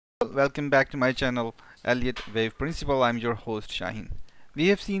welcome back to my channel Elliott Wave Principle. I'm your host Shaheen. We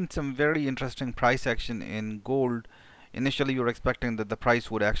have seen some very interesting price action in gold. Initially we were expecting that the price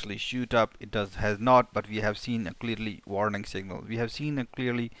would actually shoot up. It has not, but we have seen a clearly warning signal. We have seen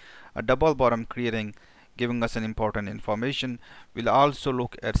clearly a double bottom creating, giving us an important information. We'll also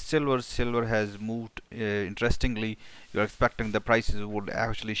look at silver. Silver has moved interestingly. You're expecting the prices would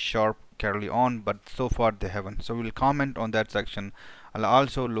actually sharp carry on, but so far they haven't. So we'll comment on that section. I'll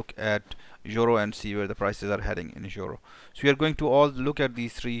also look at euro and see where the prices are heading in euro. So we are going to all look at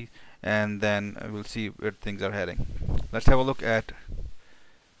these three and then we'll see where things are heading. Let's have a look at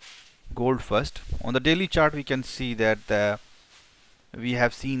gold first. On the daily chart we can see that we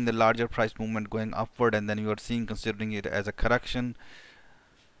have seen the larger price movement going upward, and then you are seeing, considering it as a correction,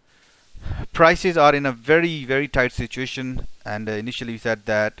 prices are in a very tight situation. And initially we said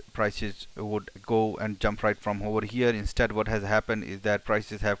that prices would go and jump right from over here. Instead what has happened is that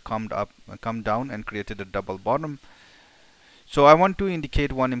prices have come down and created a double bottom. So I want to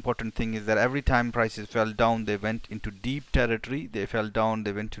indicate one important thing is that every time prices fell down, they went into deep territory. They fell down,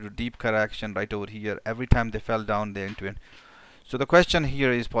 they went to deep correction right over here. Every time they fell down, they went. So the question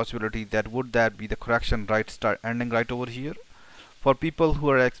here is possibility that would that be the correction start ending right over here. For people who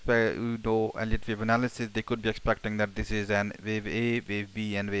are who know Elliott wave analysis, they could be expecting that this is an wave A, wave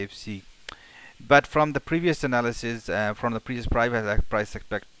B, and wave C. But from the previous analysis, from the previous price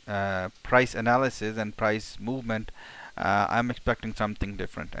analysis and price movement, I'm expecting something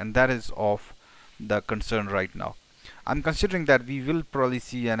different, and that is of the concern right now. I'm considering that we will probably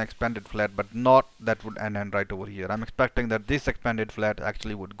see an expanded flat, but not that would end right over here. I'm expecting that this expanded flat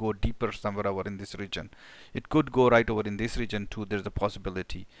actually would go deeper somewhere over in this region. It could go right over in this region too. There's a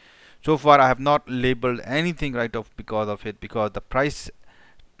possibility. So far I have not labeled anything right off because of it, because the price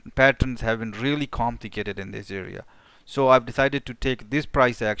patterns have been really complicated in this area. So I've decided to take this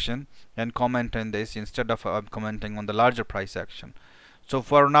price action and comment on this instead of commenting on the larger price action. So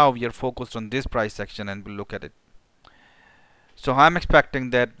for now we are focused on this price action and we'll look at it. So I'm expecting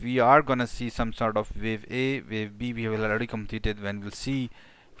that we are gonna see some sort of wave A, wave B we have already completed, when we'll see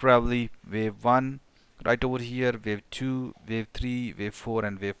probably wave 1 right over here, wave 2, wave 3, wave 4,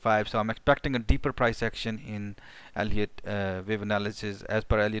 and wave 5. So I'm expecting a deeper price action in Elliott wave analysis, as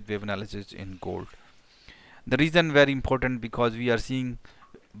per Elliott wave analysis in gold. The reason very important because we are seeing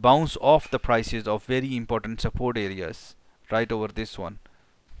bounce off the prices of very important support areas right over this one.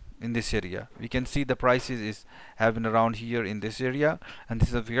 In this area we can see the prices is having around here in this area, and this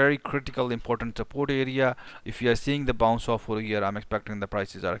is a very critical important support area. If you are seeing the bounce off over here, I'm expecting the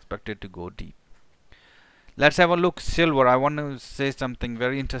prices are expected to go deep. Let's have a look silver. I want to say something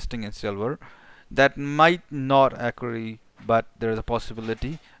very interesting in silver that might not agree, but there is a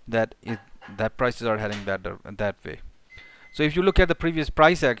possibility that prices are heading that way. So if you look at the previous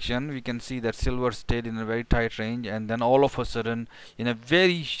price action, we can see that silver stayed in a very tight range, and then all of a sudden in a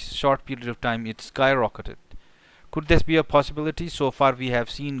very short period of time it skyrocketed. Could this be a possibility? So far we have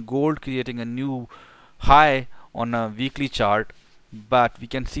seen gold creating a new high on a weekly chart, but we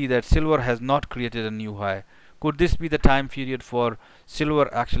can see that silver has not created a new high. Could this be the time period for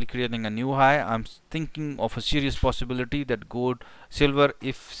silver actually creating a new high? I'm thinking of a serious possibility that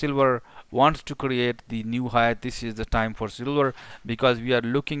if silver wants to create the new high, this is the time for silver, because we are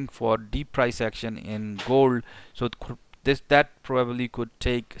looking for deep price action in gold. So that probably could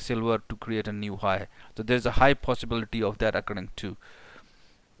take silver to create a new high. So there's a high possibility of that occurring too.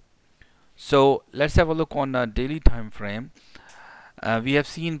 So let's have a look on a daily time frame. We have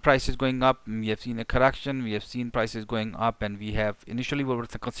seen prices going up, we have seen a correction, we have seen prices going up, and we have initially we were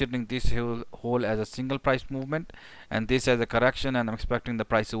considering this whole as a single price movement and this as a correction, and I'm expecting the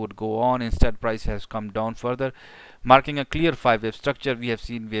price would go on. Instead price has come down further, marking a clear 5-wave structure. We have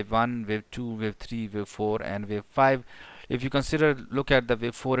seen wave 1, wave 2, wave 3, wave 4, and wave 5. If you look at the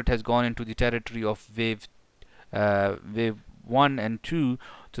wave 4, it has gone into the territory of wave 1 and 2,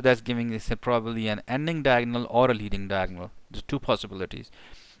 so that's giving this probably an ending diagonal or a leading diagonal. There's two possibilities.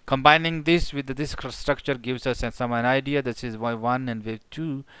 Combining this with this structure gives us an idea. This is wave 1 and wave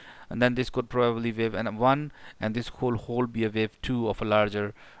 2, and then this could probably wave 1, and this whole be a wave 2 of a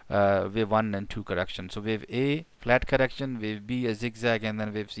larger wave 1 and 2 correction. So wave A, flat correction, wave B, a zigzag, and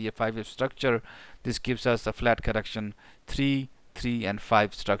then wave C, a 5-wave structure. This gives us a flat correction, 3, 3, and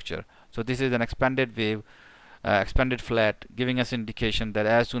 5 structure. So this is an expanded wave, expanded flat, giving us indication that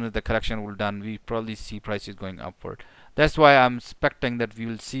as soon as the correction will done, we probably see prices going upward. That's why I'm expecting that we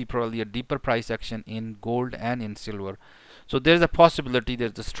will see probably a deeper price action in gold and in silver. So there's a possibility,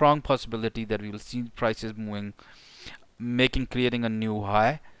 there's a strong possibility that we will see prices moving, creating a new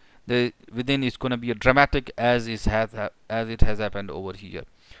high. Within is going to be a dramatic as it has happened over here.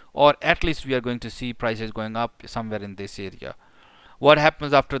 or at least we are going to see prices going up somewhere in this area. What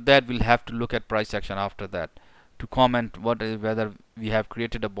happens after that, we'll have to look at price action after that to comment whether we have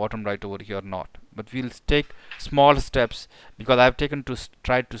created a bottom right over here or not. But we'll take small steps, because I've taken to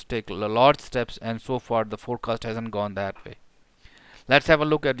try to take large steps, and so far the forecast hasn't gone that way. Let's have a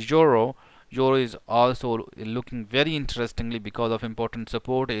look at euro. Euro is also looking very interestingly because of important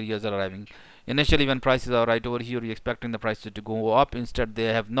support areas are arriving. Initially, when prices are right over here, we're expecting the prices to go up. Instead, they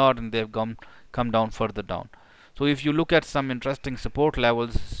have not, and they have come down further down. So if you look at some interesting support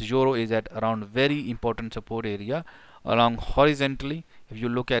levels, euro is at around very important support area along horizontally. If you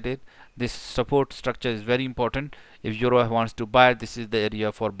look at it, this support structure is very important. If euro wants to buy, this is the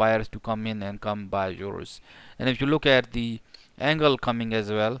area for buyers to come in and come buy euros. And if you look at the angle coming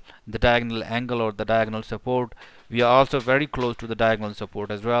as well, the diagonal angle or the diagonal support, we are also very close to the diagonal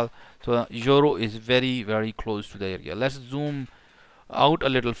support as well. So euro is very close to the area. Let's zoom out a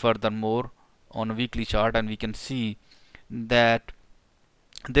little further more on a weekly chart, and we can see that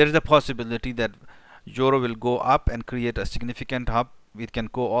there is a possibility that euro will go up and create a significant up. It can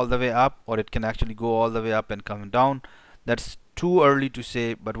go all the way up, or it can actually go all the way up and come down. That's too early to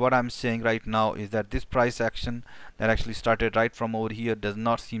say, but what I'm saying right now is that this price action that actually started right from over here does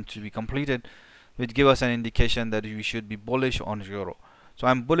not seem to be completed, which give us an indication that we should be bullish on euro. So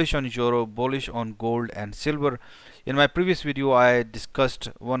I'm bullish on euro, bullish on gold and silver. In my previous video, I discussed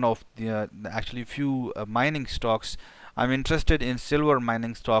one of the actually few mining stocks. I'm interested in silver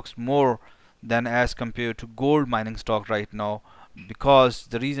mining stocks more than as compared to gold mining stock right now, because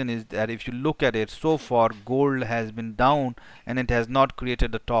the reason is that if you look at it, so far gold has been down and it has not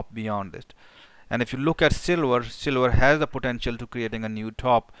created a top beyond it. And if you look at silver, silver has the potential to creating a new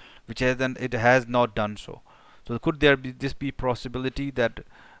top, which it has not done so. So could there be this be possibility that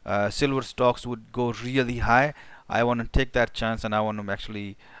silver stocks would go really high? I want to take that chance, and I want to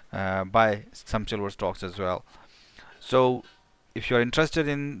actually buy some silver stocks as well. So if you're interested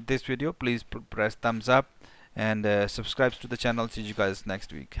in this video, please press thumbs up and subscribe to the channel. See you guys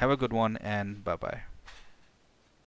next week. Have a good one, and bye bye.